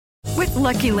With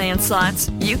Lucky Land Slots,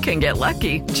 you can get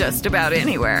lucky just about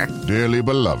anywhere. Dearly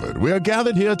beloved, we are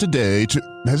gathered here today to...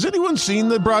 Has anyone seen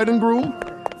the bride and groom?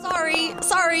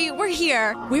 Sorry, we're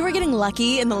here. We were getting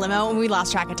lucky in the limo and we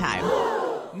lost track of time.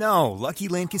 No, Lucky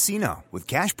Land Casino, with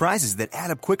cash prizes that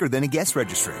add up quicker than a guest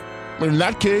registry. In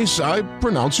that case, I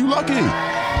pronounce you lucky.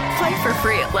 Play for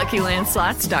free at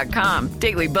LuckyLandSlots.com.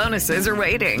 Daily bonuses are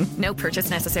waiting. No purchase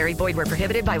necessary. Void where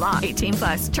prohibited by law.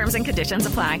 18+. Terms and conditions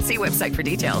apply. See website for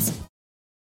details.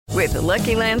 With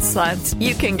Lucky Land Slots,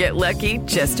 you can get lucky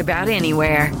just about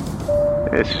anywhere.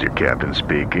 This is your captain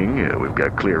speaking. We've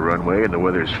got clear runway and the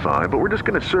weather's fine, but we're just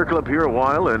going to circle up here a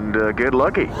while and get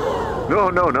lucky.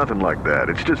 No, nothing like that.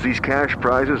 It's just these cash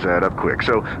prizes add up quick.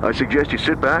 So I suggest you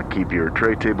sit back, keep your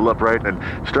tray table upright, and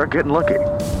start getting lucky.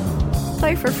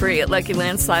 Play for free at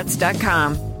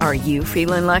LuckyLandSlots.com. Are you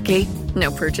feeling lucky?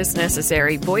 No purchase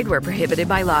necessary. Void where prohibited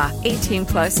by law.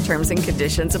 18+ terms and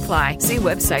conditions apply. See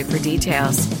website for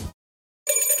details.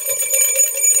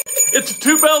 It's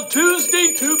Two Bell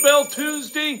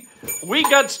Tuesday. We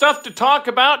got stuff to talk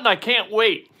about, and I can't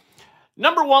wait.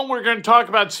 Number one, we're going to talk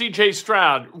about CJ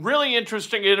Stroud. Really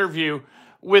interesting interview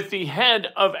with the head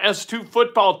of S2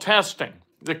 football testing,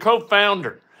 the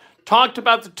co-founder. Talked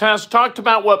about the test, talked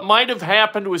about what might have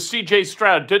happened with CJ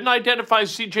Stroud. Didn't identify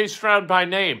CJ Stroud by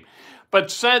name, but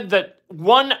said that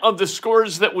one of the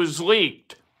scores that was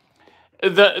leaked,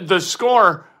 the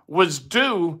score was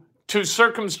due to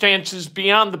circumstances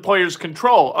beyond the player's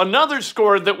control. Another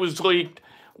score that was leaked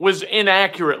was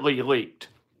inaccurately leaked.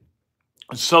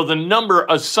 So the number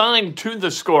assigned to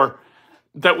the score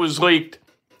that was leaked,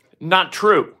 not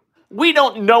true. We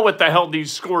don't know what the hell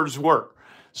these scores were.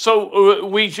 So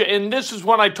and this is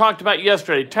what I talked about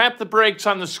yesterday. Tap the brakes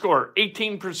on the score.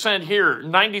 18% here,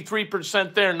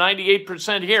 93% there,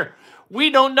 98% here. We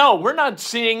don't know. We're not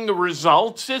seeing the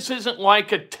results. This isn't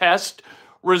like a test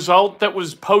result that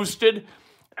was posted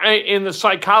in the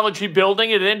psychology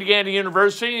building at Indiana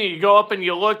University. You go up and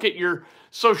you look at your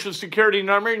social security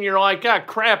number and you're like,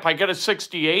 crap, I got a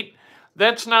 68.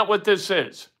 That's not what this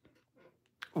is.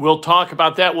 We'll talk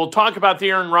about that. We'll talk about the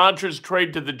Aaron Rodgers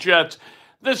trade to the Jets.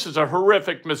 This is a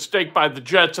horrific mistake by the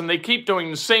Jets, and they keep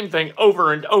doing the same thing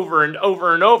over and over and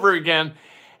over and over again,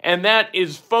 and that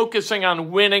is focusing on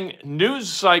winning news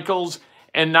cycles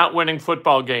and not winning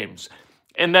football games.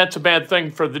 And that's a bad thing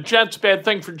for the Jets, bad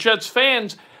thing for Jets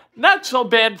fans, not so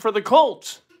bad for the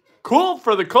Colts. Cool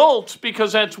for the Colts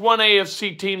because that's one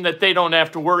AFC team that they don't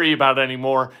have to worry about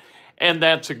anymore, and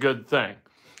that's a good thing.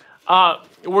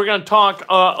 We're going to talk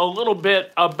a little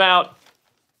bit about,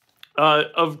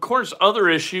 of course, other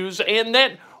issues, and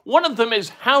that one of them is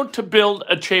how to build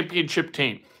a championship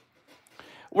team.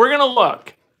 We're going to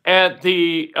look at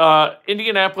the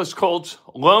Indianapolis Colts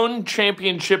lone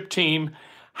championship team.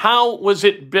 How was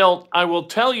it built? I will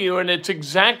tell you, and it's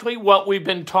exactly what we've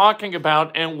been talking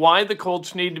about and why the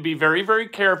Colts need to be very, very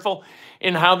careful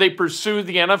in how they pursue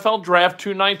the NFL draft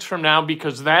 2 nights from now,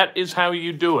 because that is how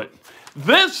you do it.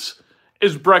 This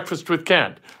is Breakfast with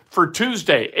Kent for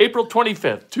Tuesday, April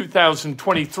 25th,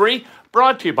 2023,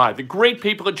 brought to you by the great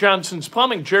people at Johnson's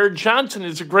Plumbing. Jared Johnson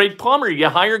is a great plumber. You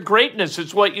hire greatness.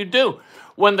 It's what you do.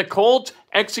 When the Colts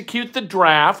execute the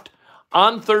draft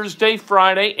on Thursday,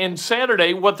 Friday, and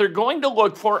Saturday, what they're going to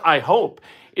look for, I hope,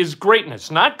 is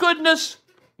greatness. Not goodness,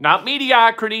 not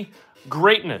mediocrity,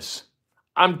 greatness.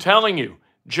 I'm telling you,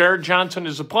 Jared Johnson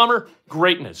is a plumber,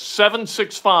 greatness.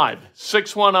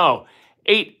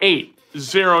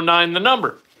 765-610-8809, the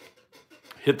number.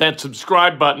 Hit that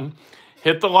subscribe button,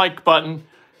 hit the like button,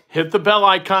 hit the bell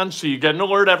icon so you get an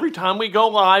alert every time we go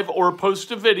live or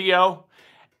post a video.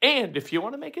 And if you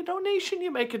want to make a donation, you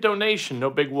make a donation. No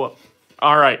big whoop.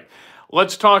 All right,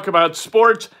 let's talk about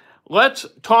sports. Let's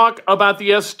talk about the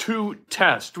S2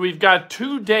 test. We've got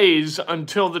 2 days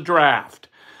until the draft.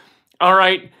 All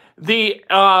right, the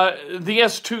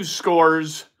S2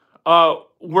 scores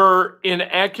were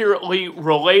inaccurately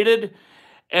related,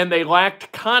 and they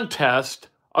lacked context,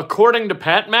 according to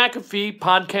Pat McAfee,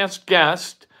 podcast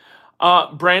guest,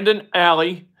 Brandon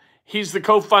Alley. He's the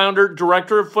co-founder,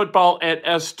 director of football at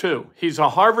S2. He's a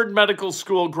Harvard Medical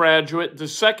School graduate. The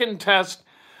second test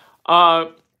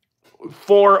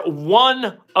for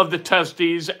one of the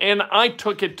testees, and I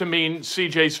took it to mean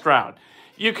CJ Stroud.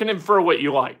 You can infer what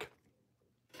you like.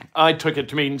 I took it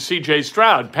to mean CJ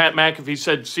Stroud. Pat McAfee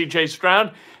said CJ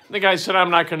Stroud. The guy said,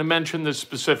 I'm not going to mention this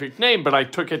specific name, but I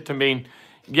took it to mean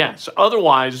yes.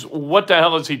 Otherwise, what the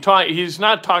hell is he talking? He's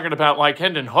not talking about like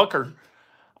Hendon Hooker,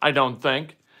 I don't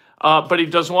think. But he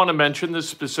doesn't want to mention the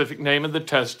specific name of the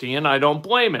testee, and I don't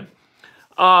blame him.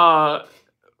 The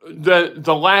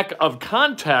lack of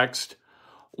context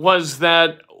was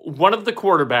that one of the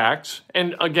quarterbacks,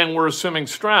 and again, we're assuming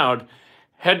Stroud,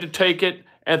 had to take it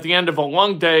at the end of a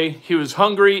long day. He was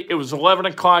hungry. It was 11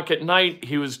 o'clock at night.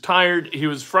 He was tired. He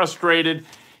was frustrated.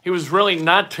 He was really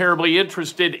not terribly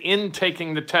interested in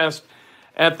taking the test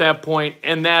at that point,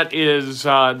 and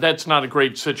that's not a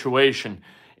great situation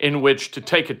in which to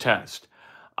take a test.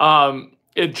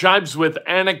 It jibes with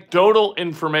anecdotal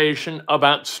information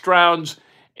about Stroud's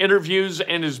interviews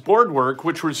and his board work,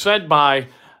 which were said by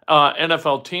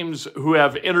NFL teams who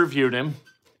have interviewed him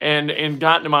and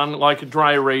gotten him on like a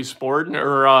dry erase board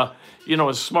or a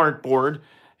smart board.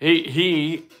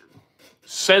 He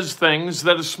says things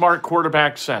that a smart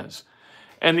quarterback says,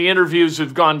 and the interviews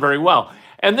have gone very well.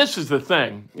 And this is the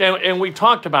thing, and we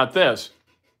talked about this.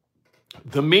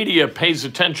 The media pays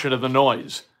attention to the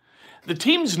noise. The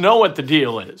teams know what the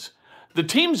deal is. The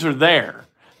teams are there.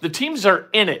 The teams are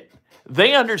in it.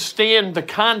 They understand the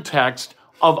context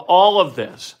of all of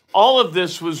this. All of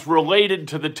this was related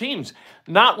to the teams,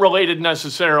 not related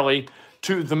necessarily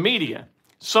to the media.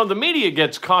 So the media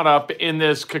gets caught up in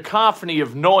this cacophony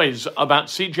of noise about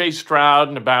C.J. Stroud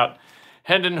and about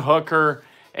Hendon Hooker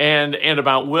and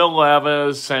about Will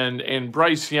Levis and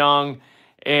Bryce Young.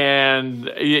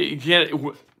 And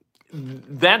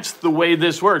that's the way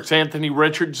this works. Anthony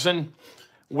Richardson,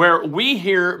 where we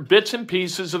hear bits and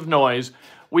pieces of noise,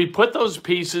 we put those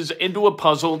pieces into a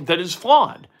puzzle that is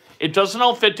flawed. It doesn't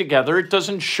all fit together. It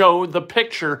doesn't show the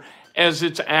picture as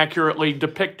it's accurately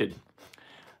depicted.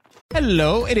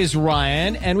 Hello, it is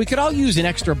Ryan, and we could all use an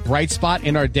extra bright spot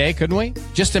in our day, couldn't we?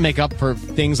 Just to make up for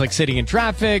things like sitting in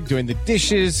traffic, doing the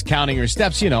dishes, counting your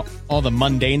steps, all the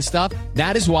mundane stuff.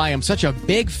 That is why I'm such a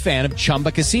big fan of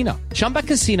Chumba Casino. Chumba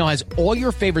Casino has all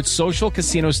your favorite social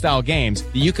casino-style games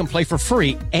that you can play for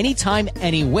free anytime,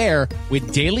 anywhere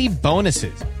with daily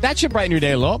bonuses. That should brighten your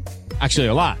day a little. Actually,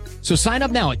 a lot. So sign up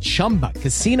now at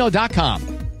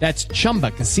ChumbaCasino.com. That's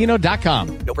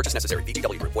ChumbaCasino.com. No purchase necessary.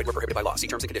 VGW Group. Void where prohibited by law. See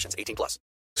terms and conditions. 18+.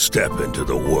 Step into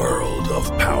the world of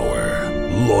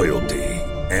power, loyalty,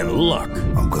 and luck.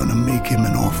 I'm going to make him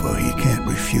an offer he can't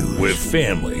refuse. With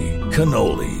family,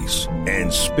 cannolis,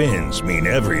 and spins mean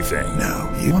everything.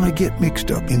 Now, you want to get mixed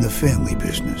up in the family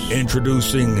business.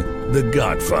 Introducing The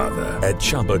Godfather at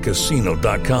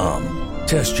ChumbaCasino.com.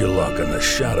 Test your luck in the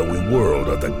shadowy world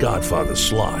of The Godfather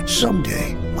slot.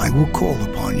 Someday, I will call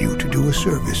upon you to do a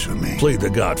service for me. Play The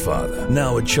Godfather,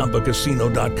 now at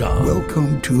ChumbaCasino.com.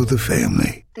 Welcome to the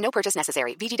family. No purchase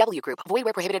necessary. VGW Group. Void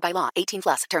where prohibited by law.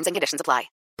 18+. Terms and conditions apply.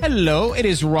 Hello, it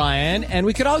is Ryan, and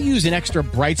we could all use an extra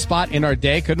bright spot in our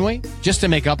day, couldn't we? Just to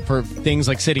make up for things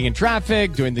like sitting in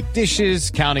traffic, doing the dishes,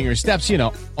 counting your steps,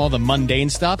 all the mundane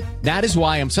stuff. That is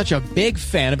why I'm such a big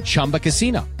fan of Chumba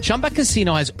Casino. Chumba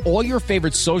Casino has all your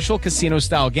favorite social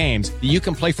casino-style games that you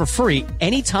can play for free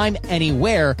anytime,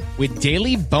 anywhere with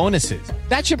daily bonuses.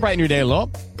 That should brighten your day a little.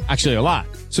 Actually, a lot.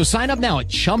 So sign up now at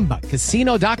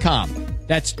ChumbaCasino.com.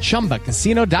 That's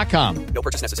ChumbaCasino.com. No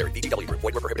purchase necessary. VGW Group.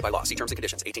 Void where prohibited by law. See terms and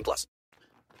conditions. 18+.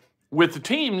 With the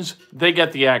teams, they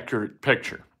get the accurate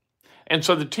picture. And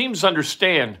so the teams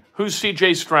understand who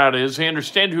C.J. Stroud is. They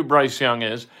understand who Bryce Young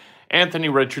is, Anthony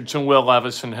Richardson, Will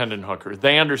Levis, and Hendon Hooker.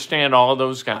 They understand all of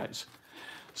those guys.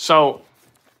 So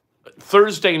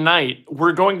Thursday night,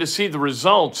 we're going to see the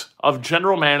results of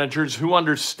general managers who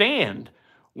understand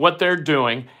what they're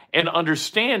doing and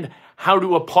understand how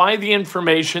to apply the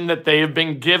information that they have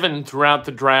been given throughout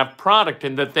the draft product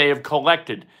and that they have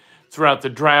collected throughout the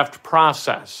draft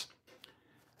process.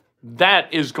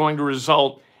 That is going to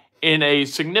result in a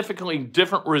significantly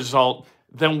different result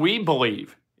than we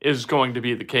believe is going to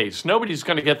be the case. Nobody's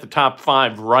going to get the top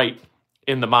 5 right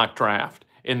in the mock draft,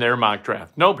 in their mock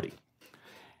draft. Nobody.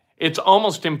 It's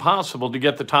almost impossible to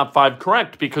get the top 5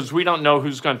 correct because we don't know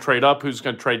who's going to trade up, who's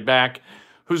going to trade back,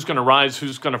 who's going to rise,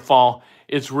 who's going to fall.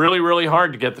 It's really, really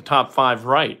hard to get the top 5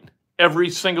 right. Every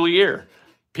single year,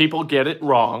 people get it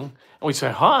wrong. And we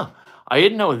say, I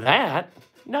didn't know that.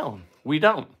 No, we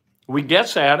don't. We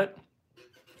guess at it.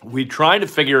 We try to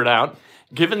figure it out,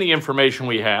 given the information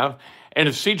we have. And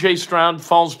if C.J. Stroud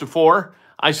falls to 4,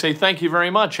 I say thank you very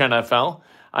much, NFL.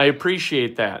 I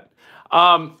appreciate that.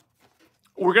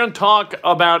 We're going to talk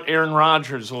about Aaron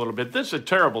Rodgers a little bit. This is a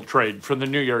terrible trade for the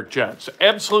New York Jets.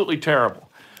 Absolutely terrible.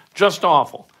 Just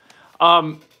awful.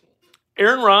 Aaron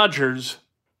Rodgers,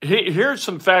 here's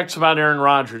some facts about Aaron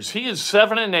Rodgers. He is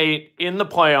 7-8 in the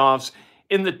playoffs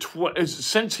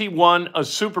since he won a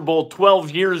Super Bowl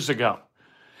 12 years ago.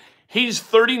 He's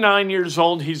 39 years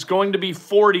old. He's going to be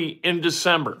 40 in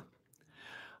December.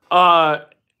 The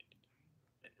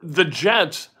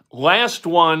Jets last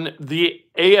won the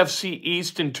AFC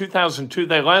East in 2002.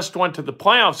 They last went to the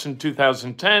playoffs in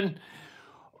 2010.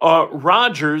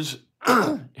 Rodgers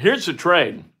Here's the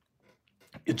trade.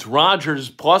 It's Rodgers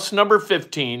plus number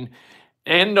 15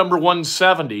 and number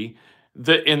 170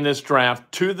 in this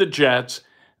draft to the Jets.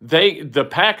 The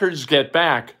Packers get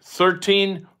back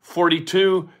 13,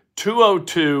 42,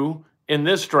 202 in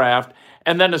this draft,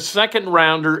 and then a second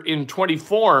rounder in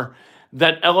 24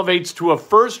 that elevates to a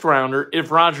first rounder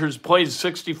if Rodgers plays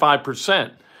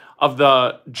 65% of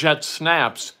the Jets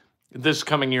snaps this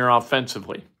coming year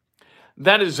offensively.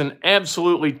 That is an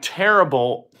absolutely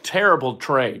terrible, terrible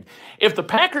trade. If the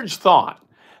Packers thought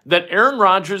that Aaron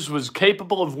Rodgers was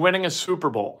capable of winning a Super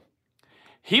Bowl,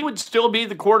 he would still be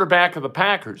the quarterback of the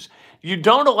Packers. You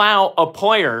don't allow a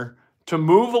player to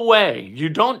move away. You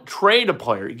don't trade a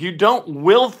player. You don't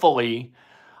willfully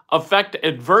affect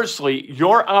adversely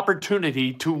your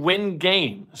opportunity to win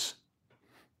games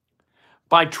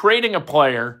by trading a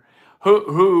player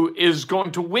who is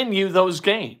going to win you those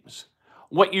games.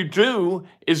 What you do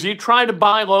is you try to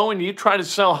buy low and you try to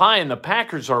sell high, and the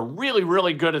Packers are really,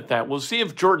 really good at that. We'll see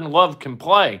if Jordan Love can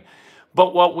play.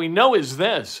 But what we know is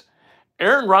this.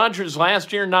 Aaron Rodgers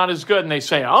last year, not as good. And they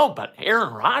say, oh, but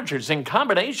Aaron Rodgers in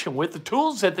combination with the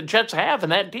tools that the Jets have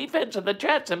and that defense of the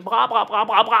Jets and blah, blah, blah,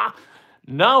 blah, blah.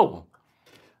 No.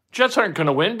 Jets aren't going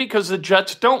to win because the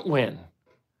Jets don't win.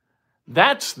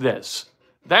 That's this.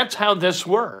 That's how this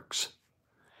works.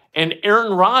 And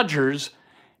Aaron Rodgers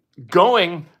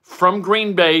going from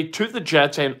Green Bay to the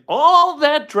Jets and all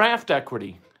that draft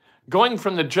equity going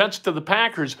from the Jets to the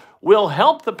Packers will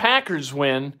help the Packers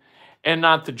win and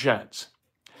not the Jets.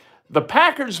 The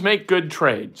Packers make good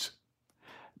trades.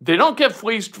 They don't get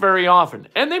fleeced very often.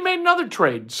 And they made another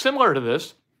trade similar to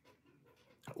this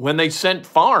when they sent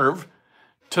Favre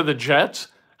to the Jets.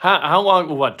 How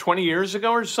long, 20 years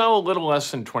ago or so? A little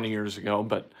less than 20 years ago.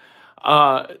 But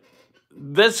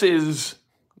this is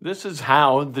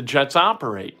how the Jets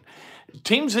operate.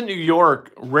 Teams in New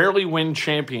York rarely win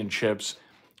championships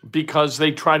because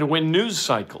they try to win news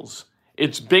cycles.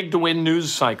 It's big to win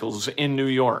news cycles in New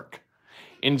York.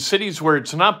 In cities where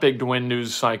it's not big to win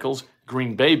news cycles,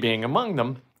 Green Bay being among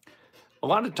them, a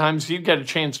lot of times you get a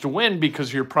chance to win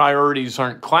because your priorities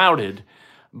aren't clouded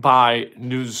by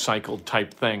news cycle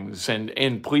type things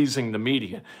and pleasing the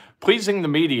media. Pleasing the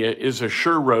media is a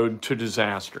sure road to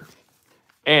disaster.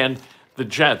 And the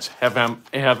Jets have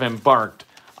embarked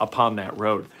upon that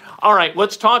road. All right,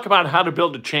 let's talk about how to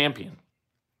build a champion.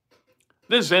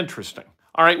 This is interesting.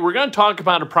 All right, we're going to talk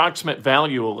about approximate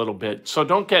value a little bit, so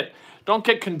don't get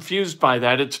confused by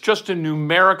that. It's just a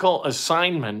numerical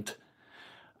assignment,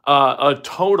 a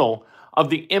total of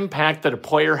the impact that a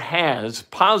player has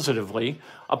positively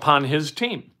upon his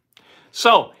team.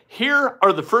 So here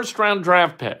are the first-round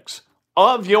draft picks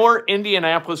of your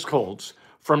Indianapolis Colts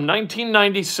from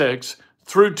 1996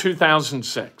 through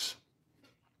 2006.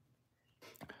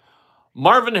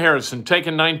 Marvin Harrison,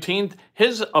 taken 19th.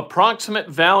 His approximate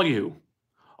value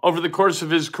over the course of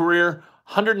his career,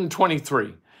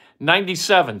 123.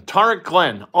 97, Tarek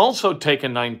Glenn, also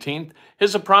taken 19th.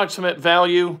 His approximate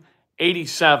value,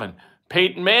 87.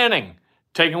 Peyton Manning,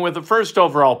 taken with the first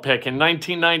overall pick in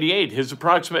 1998. His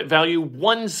approximate value,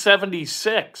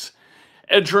 176.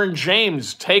 Edgerrin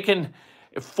James, taken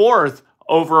 4th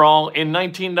overall in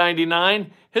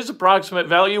 1999. His approximate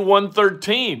value,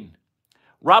 113.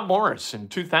 Rob Morris in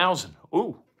 2000.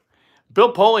 Ooh.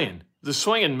 Bill Polian, the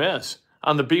swing and miss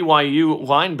on the BYU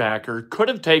linebacker, could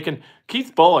have taken.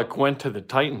 Keith Bullock went to the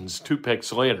Titans 2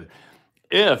 picks later.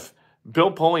 If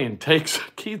Bill Polian takes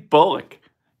Keith Bullock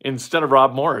instead of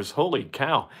Rob Morris, holy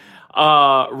cow.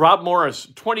 Rob Morris,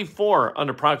 24 on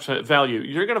approximate value.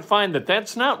 You're going to find that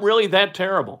that's not really that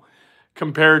terrible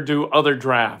compared to other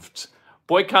drafts.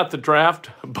 Boycott the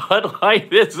draft. Bud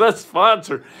Light is a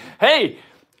sponsor. Hey,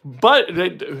 but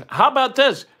how about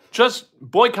this? Just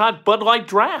boycott Bud Light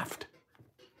draft.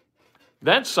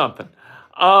 That's something.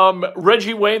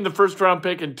 Reggie Wayne, the first-round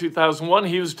pick in 2001,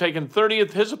 he was taken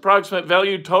 30th. His approximate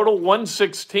value total,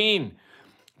 116.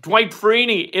 Dwight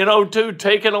Freeney in 02,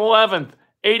 taken 11th.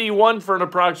 81 for an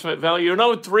approximate value.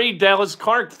 In 03, Dallas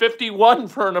Clark, 51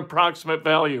 for an approximate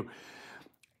value.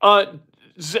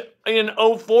 In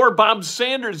 04, Bob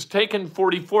Sanders, taken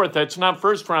 44th. That's not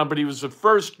first round, but he was the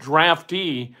first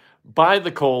draftee by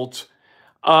the Colts.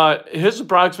 His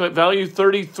approximate value,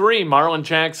 33. Marlon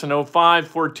Jackson, 05,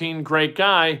 14, great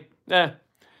guy.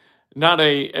 Not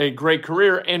a great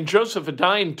career. And Joseph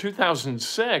Adai in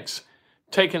 2006,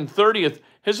 taken 30th.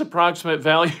 His approximate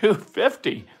value,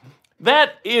 50.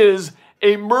 That is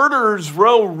a murderer's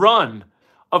row run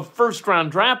of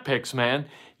first-round draft picks, man.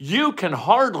 You can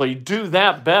hardly do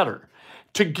that better.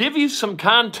 To give you some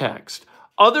context,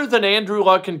 other than Andrew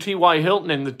Luck and T.Y.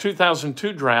 Hilton in the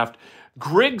 2002 draft,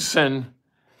 Grigson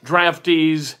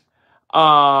draftees,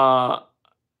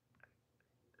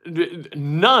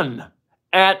 none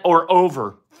at or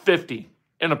over 50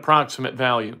 in approximate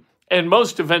value. And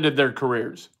most have ended their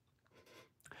careers.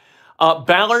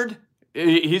 Ballard,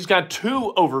 he's got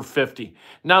 2 over 50.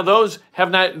 Now those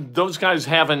guys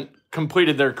haven't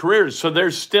completed their careers, so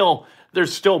they're still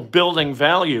building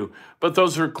value. But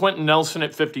those are Quentin Nelson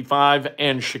at 55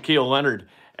 and Shaquille Leonard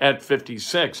at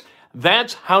 56.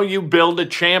 That's how you build a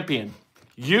champion.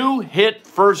 You hit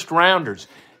first rounders.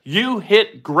 You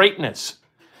hit greatness.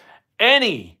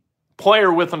 Any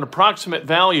player with an approximate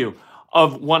value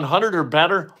of 100 or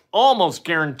better, almost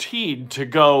guaranteed to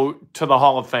go to the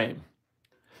Hall of Fame.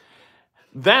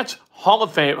 That's Hall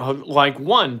of Fame, like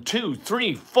 1, 2,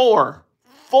 3, 4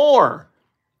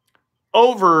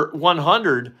 over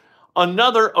 100,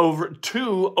 another over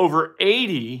 2 over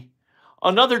 80,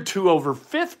 another 2 over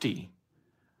 50.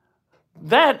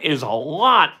 That is a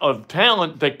lot of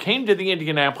talent that came to the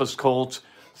Indianapolis Colts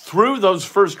through those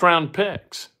first-round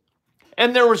picks.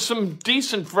 And there were some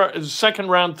decent second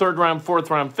round, third round, fourth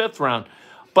round, fifth round,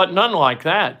 but none like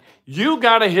that. You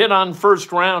got to hit on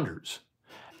first rounders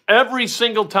every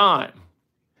single time.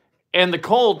 And the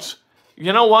Colts,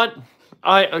 you know what?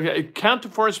 I count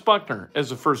DeForest Buckner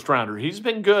as a first rounder. He's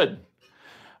been good.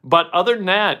 But other than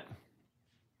that,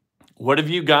 what have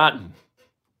you gotten?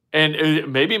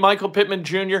 And maybe Michael Pittman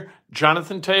Jr.,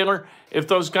 Jonathan Taylor, if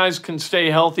those guys can stay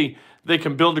healthy, they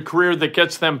can build a career that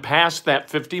gets them past that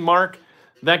 50 mark.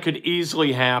 That could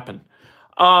easily happen.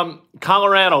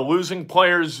 Colorado losing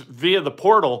players via the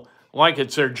portal like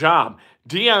it's their job.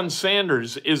 Deion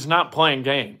Sanders is not playing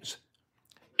games.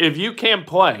 If you can't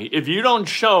play, if you don't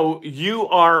show you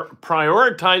are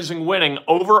prioritizing winning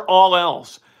over all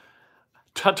else,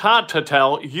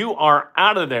 ta-ta-ta-tell, you are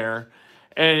out of there,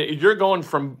 and you're going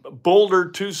from Boulder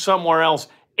to somewhere else.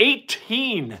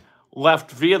 18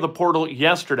 left via the portal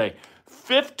yesterday.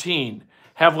 15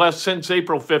 have left since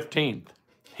April 15th.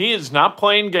 He is not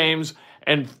playing games,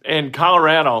 and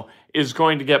Colorado is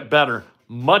going to get better,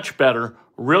 much better,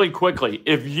 really quickly.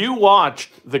 If you watched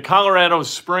the Colorado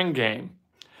spring game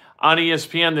on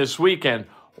ESPN this weekend,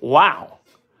 wow.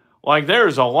 Like,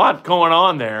 there's a lot going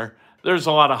on there. There's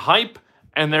a lot of hype,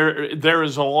 and there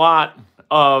is a lot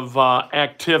of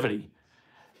activity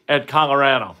at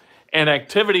Colorado. And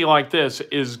activity like this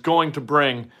is going to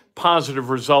bring positive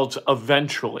results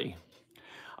eventually.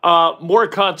 More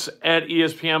cuts at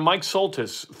ESPN. Mike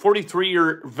Soltis,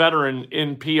 43-year veteran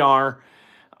in PR,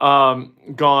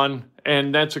 gone,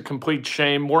 and that's a complete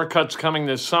shame. More cuts coming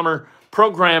this summer.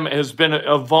 Program has been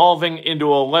evolving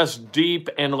into a less deep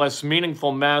and less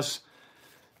meaningful mess,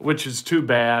 which is too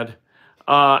bad.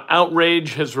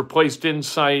 Outrage has replaced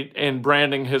insight, and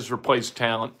branding has replaced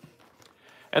talent.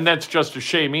 And that's just a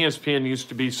shame. ESPN used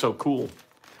to be so cool.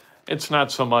 It's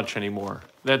not so much anymore.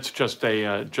 That's just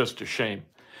a shame.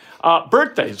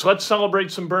 Birthdays. Let's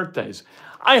celebrate some birthdays.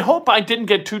 I hope I didn't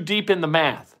get too deep in the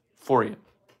math for you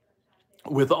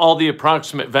with all the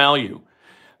approximate value.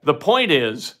 The point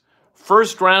is,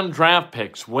 first-round draft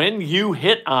picks, when you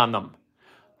hit on them,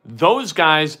 those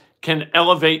guys can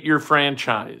elevate your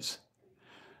franchise.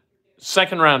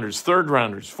 Second-rounders,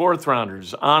 third-rounders,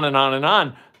 fourth-rounders, on and on and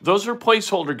on. Those are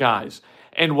placeholder guys.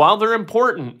 And while they're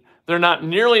important, they're not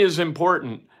nearly as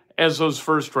important as those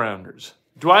first-rounders.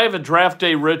 Do I have a draft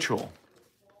day ritual?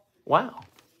 Wow.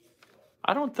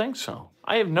 I don't think so.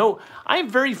 I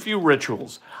have very few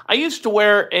rituals. I used to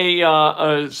wear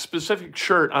a specific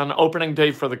shirt on opening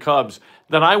day for the Cubs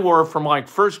that I wore from like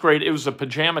first grade. It was a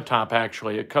pajama top,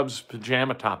 actually, a Cubs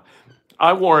pajama top.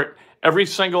 I wore it every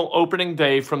single opening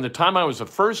day from the time I was a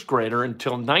first grader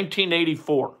until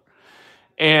 1984.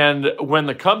 And when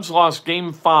the Cubs lost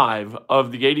Game 5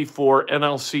 of the 84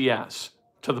 NLCS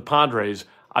to the Padres,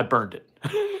 I burned it.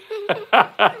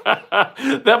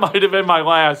 That might have been my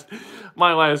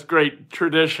last great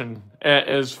tradition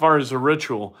as far as a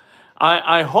ritual.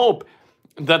 I hope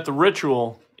that the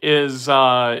ritual is,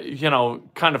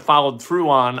 kind of followed through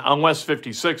on West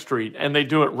 56th Street, and they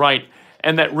do it right,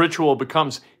 and that ritual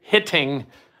becomes hitting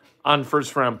on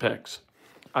first-round picks.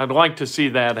 I'd like to see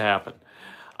that happen.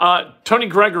 Tony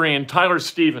Gregory and Tyler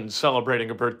Stevens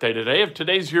celebrating a birthday today. If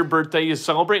today's your birthday, you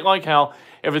celebrate like hell.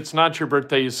 If it's not your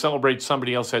birthday, you celebrate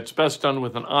somebody else. That's best done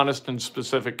with an honest and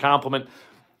specific compliment.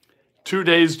 2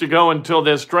 days to go until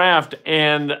this draft,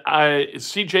 and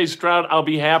C.J. Stroud, I'll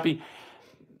be happy.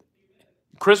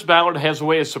 Chris Ballard has a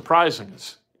way of surprising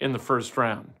us in the first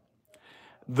round.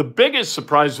 The biggest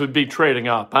surprise would be trading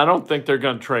up. I don't think they're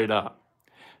going to trade up.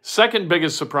 Second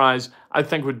biggest surprise, I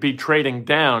think, would be trading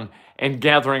down and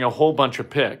gathering a whole bunch of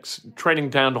picks,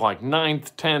 trading down to like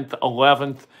 9th, 10th,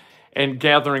 11th, and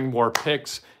gathering more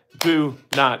picks. Do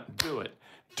not do it.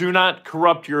 Do not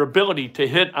corrupt your ability to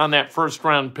hit on that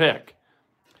first-round pick.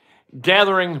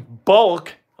 Gathering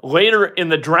bulk later in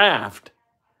the draft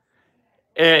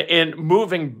and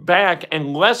moving back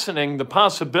and lessening the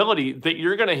possibility that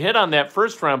you're going to hit on that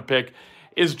first-round pick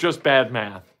is just bad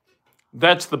math.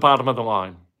 That's the bottom of the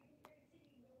line.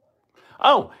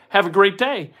 Oh, have a great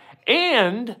day.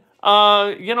 And,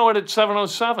 you know what, at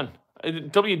 7:07,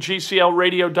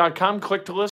 WGCLradio.com, click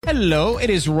to listen. Hello, it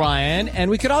is Ryan, and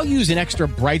we could all use an extra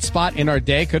bright spot in our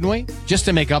day, couldn't we? Just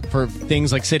to make up for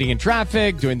things like sitting in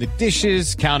traffic, doing the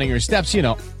dishes, counting your steps, you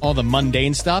know, all the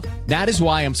mundane stuff. That is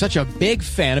why I'm such a big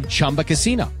fan of Chumba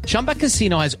Casino. Chumba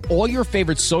Casino has all your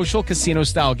favorite social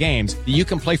casino-style games that you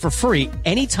can play for free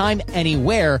anytime,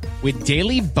 anywhere with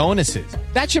daily bonuses.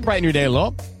 That should brighten your day a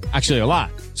little. Actually, a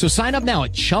lot. So sign up now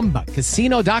at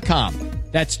ChumbaCasino.com.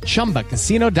 That's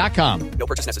ChumbaCasino.com. No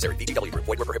purchase necessary. VGW Group.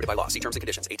 Void where prohibited by law. See terms and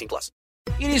conditions. 18+.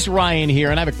 It is Ryan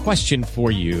here, and I have a question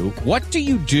for you. What do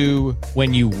you do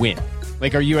when you win?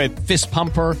 Like, are you a fist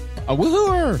pumper, a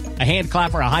woohooer, a hand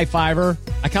clapper, a high fiver?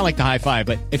 I kind of like the high five,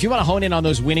 but if you want to hone in on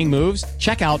those winning moves,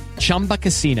 check out Chumba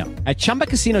Casino. At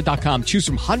ChumbaCasino.com, choose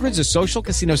from hundreds of social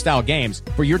casino-style games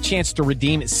for your chance to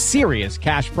redeem serious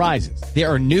cash prizes. There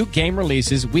are new game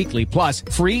releases weekly, plus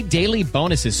free daily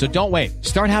bonuses, so don't wait.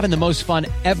 Start having the most fun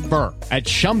ever at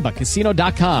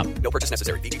ChumbaCasino.com. No purchase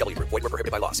necessary. VGW Group. Void where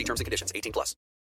prohibited by law. See terms and conditions. 18+.